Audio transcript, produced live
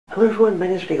Hello everyone, my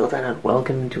name is Regaldan and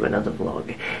welcome to another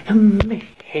vlog.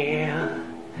 Here.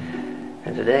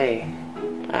 And today,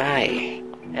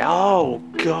 oh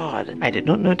god, I did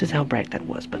not notice how bright that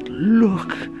was, but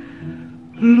look.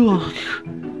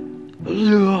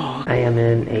 I am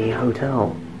in a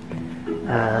hotel,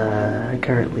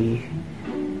 currently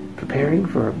preparing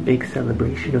for a big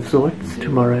celebration of sorts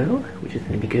tomorrow, which is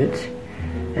going to be good.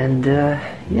 And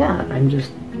yeah,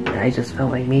 I just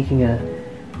felt like making a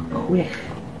quick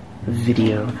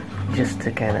video just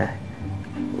to kind of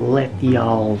let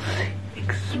y'all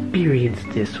experience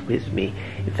this with me.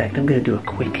 In fact, I'm going to do a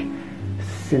quick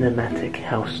cinematic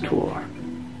house tour,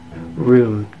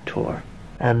 room tour.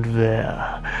 And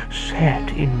there, set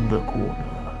in the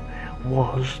corner,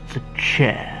 was the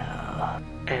chair,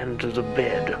 and the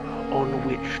bed on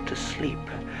which to sleep,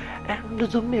 and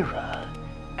the mirror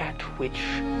at which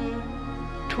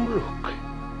to look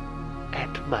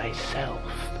at myself.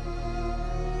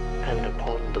 And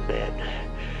upon the bed,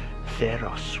 there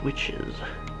are switches.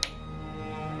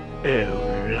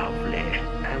 Oh, lovely.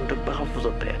 And above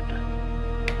the bed.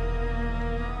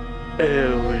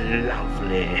 Oh,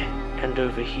 lovely. And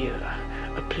over here,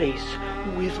 a place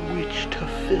with which to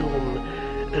film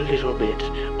a little bit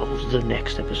of the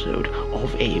next episode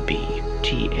of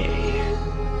ABTA.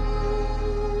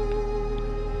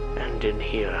 And in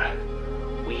here,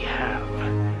 we have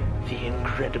the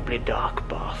incredibly dark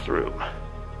bathroom.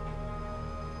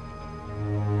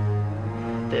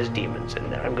 There's demons in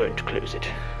there, I'm going to close it.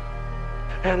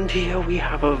 And here we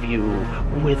have a view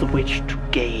with which to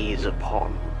gaze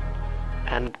upon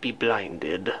and be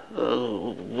blinded.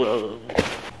 Oh, whoa.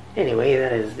 Anyway,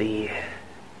 that is the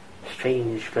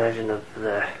strange version of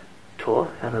the tour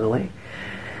out of the way.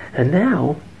 And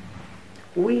now,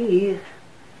 we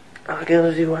are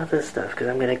going to do other stuff, because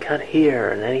I'm going to cut here,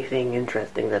 and anything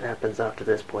interesting that happens after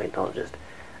this point, I'll just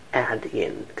add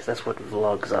in, because that's what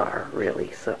vlogs are,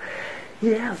 really. So,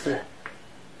 yes,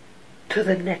 to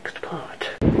the next part.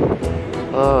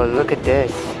 Oh, look at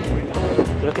this.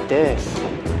 Look at this.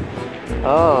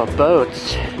 Oh,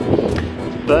 boats.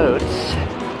 Boats.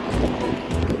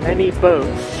 Many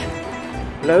boats.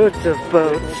 Loads of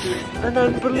boats. An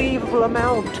unbelievable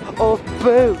amount of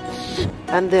boats.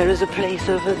 And there is a place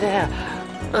over there,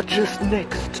 just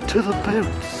next to the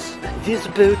boats. This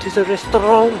boat is a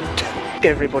restaurant.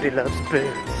 Everybody loves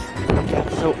boats.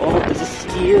 That's so odd, there's a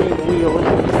steering wheel and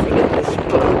everything in this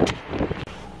boat.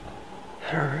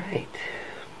 Alright.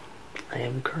 I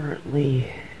am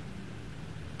currently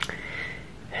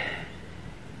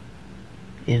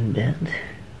in bed.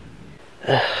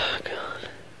 Oh, God.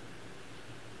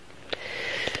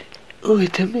 Oh,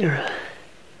 it's a mirror.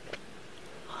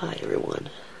 Hi, everyone.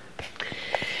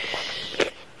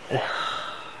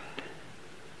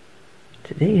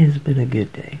 Today has been a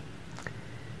good day.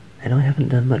 I know I haven't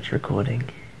done much recording,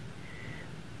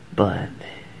 but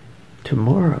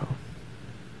tomorrow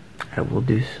I will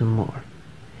do some more,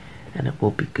 and it will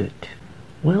be good.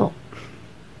 Well,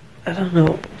 I don't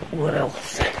know what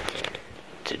else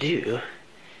to do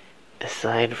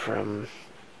aside from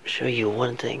show you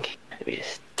one thing. Let me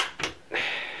just...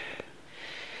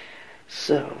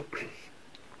 So,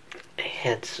 I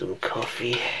had some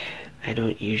coffee. I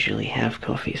don't usually have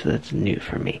coffee, so that's new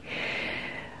for me.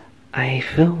 I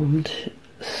filmed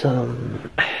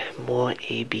some more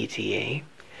ABTA.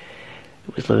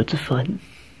 It was loads of fun.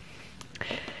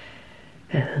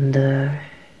 And,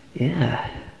 yeah.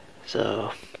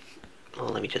 So, well,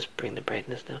 let me just bring the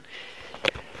brightness down.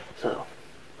 So,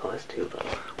 oh, that's too low.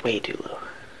 Way too low.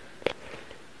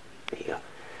 There you go.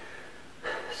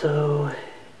 So,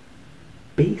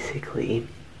 basically,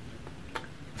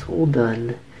 it's all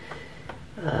done.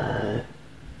 I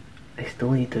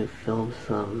still need to film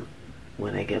some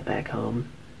when I get back home,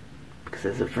 because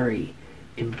there's a very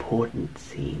important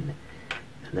scene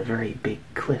and a very big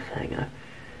cliffhanger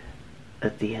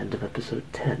at the end of episode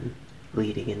 10,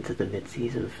 leading into the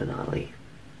mid-season finale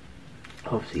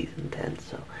of season 10.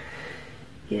 So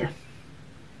yeah,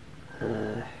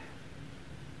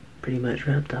 pretty much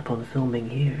wrapped up on filming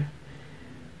here.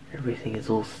 Everything is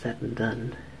all set and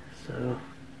done, so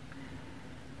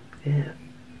yeah.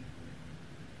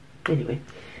 Anyway,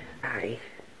 I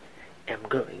am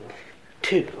going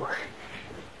to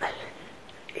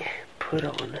put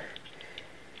on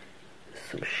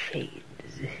some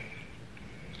shades.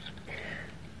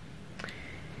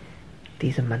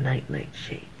 These are my night-night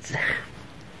shades.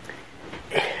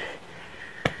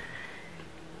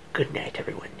 Good night,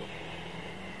 everyone.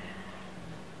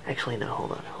 Actually, no,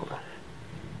 hold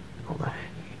on.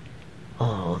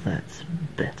 Oh, that's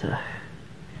better.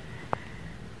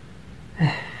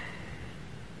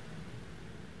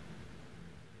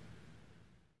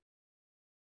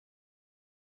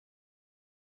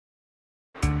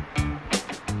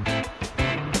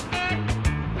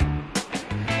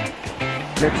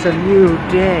 It's a new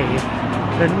day.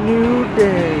 A new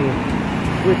day.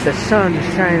 With the sun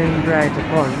shining bright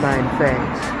upon mine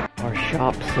face. Our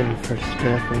shops and for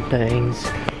stuff and things.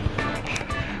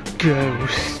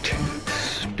 Ghost.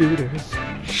 Scooters.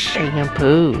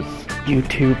 Shampoos.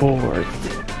 YouTubers.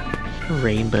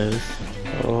 Rainbows.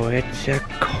 Oh, it's a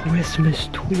Christmas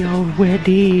tree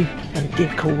already. And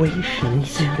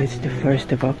decorations. It's the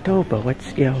 1st of October.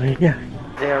 What's going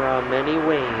on? There are many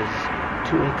ways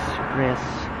to express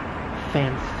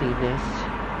fanciness.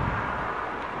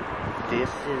 This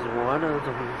is one of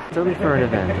them. It's only for an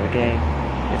event, okay?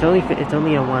 It's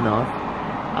only a one-off.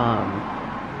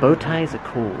 Bow ties are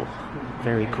cool.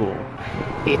 Very cool.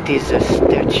 It is a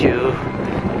statue.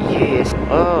 Yes.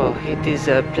 Oh, it is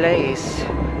a place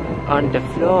on the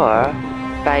floor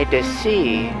by the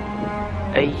sea.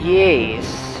 Yes.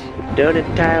 Don't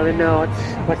entirely know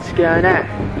what's going on.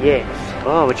 Yes.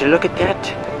 Oh, would you look at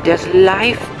that? There's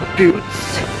life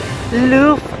boots,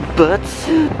 loof butts,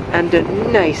 and a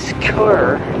nice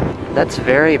car. That's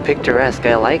very picturesque.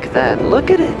 I like that.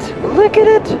 Look at it. Look at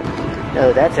it.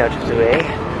 Oh, that's out of the way.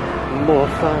 More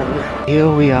fun. Here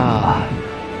we are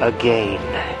again.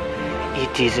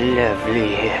 It is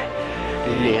lovely.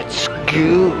 Let's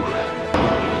go.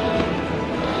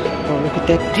 Oh, look at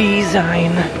that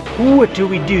design. What are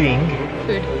we doing?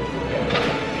 Food.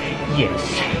 Yes.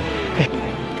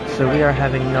 So we are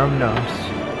having num-nums.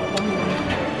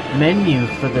 Menu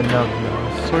for the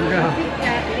num-nums. Oh no.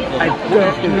 I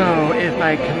don't know if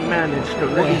I can manage the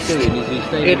rest.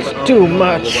 It's too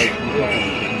much.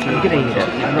 I'm gonna eat it.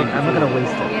 I'm not gonna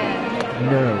waste it.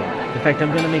 No. In fact,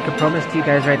 I'm gonna make a promise to you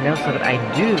guys right now so that I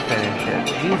do finish it.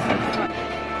 Jesus.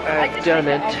 I've done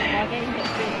it.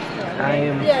 I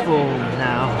am full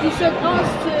now. You said us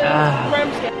to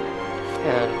Ramsgate.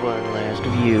 And one last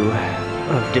view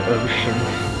of the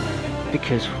ocean.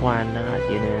 Because why not,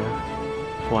 you know?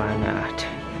 Why not?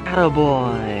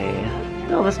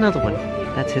 Attaboy! Oh, that's another one.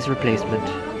 That's his replacement.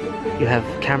 You have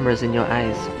cameras in your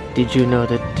eyes. Did you know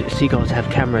that seagulls have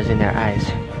cameras in their eyes?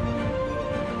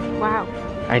 Wow.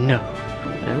 I know.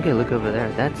 I'm gonna look over there.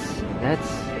 That's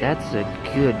a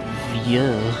good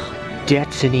view.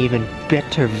 That's an even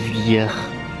better view.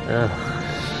 Ugh,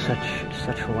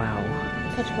 such wow.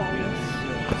 Such wow.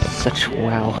 Such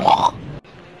wow.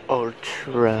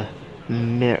 Ultra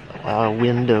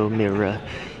window mirror.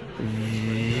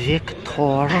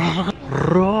 Victor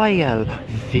Royal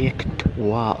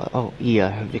Victoire. Oh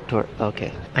yeah, Victor.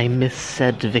 Okay, I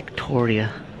missaid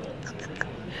Victoria.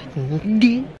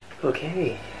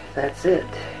 Okay, that's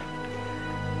it.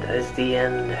 That is the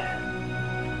end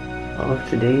of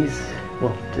today's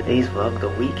vlog, the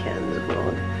weekend's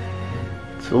vlog.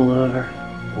 It's all over,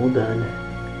 all done.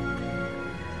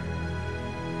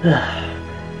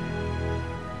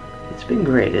 It's been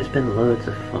great, it's been loads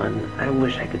of fun. I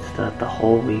wish I could start the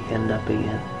whole weekend up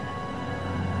again.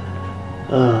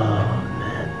 Oh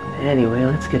man. Anyway,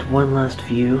 let's get one last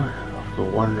view of the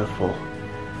wonderful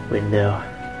window.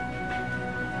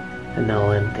 And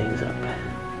I'll end things up.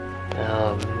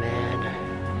 Oh man.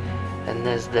 And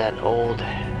there's that old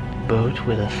boat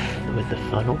with the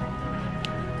funnel.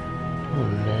 Oh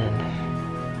man.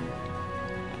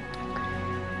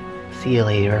 See you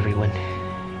later, everyone.